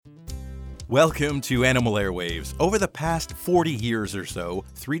Welcome to Animal Airwaves. Over the past 40 years or so,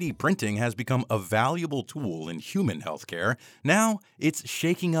 3D printing has become a valuable tool in human healthcare. Now, it's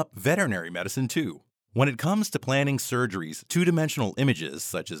shaking up veterinary medicine too. When it comes to planning surgeries, two-dimensional images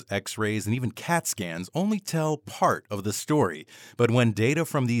such as X-rays and even CAT scans only tell part of the story. But when data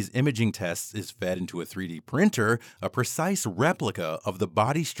from these imaging tests is fed into a 3D printer, a precise replica of the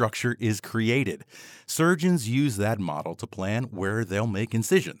body structure is created. Surgeons use that model to plan where they'll make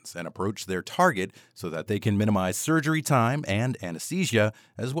incisions and approach their target so that they can minimize surgery time and anesthesia,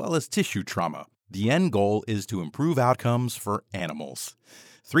 as well as tissue trauma. The end goal is to improve outcomes for animals.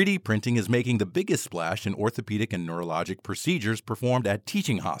 3D printing is making the biggest splash in orthopedic and neurologic procedures performed at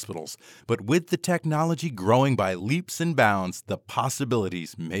teaching hospitals. But with the technology growing by leaps and bounds, the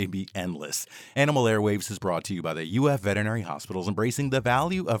possibilities may be endless. Animal Airwaves is brought to you by the UF Veterinary Hospitals, embracing the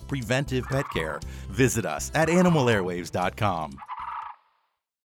value of preventive pet care. Visit us at animalairwaves.com.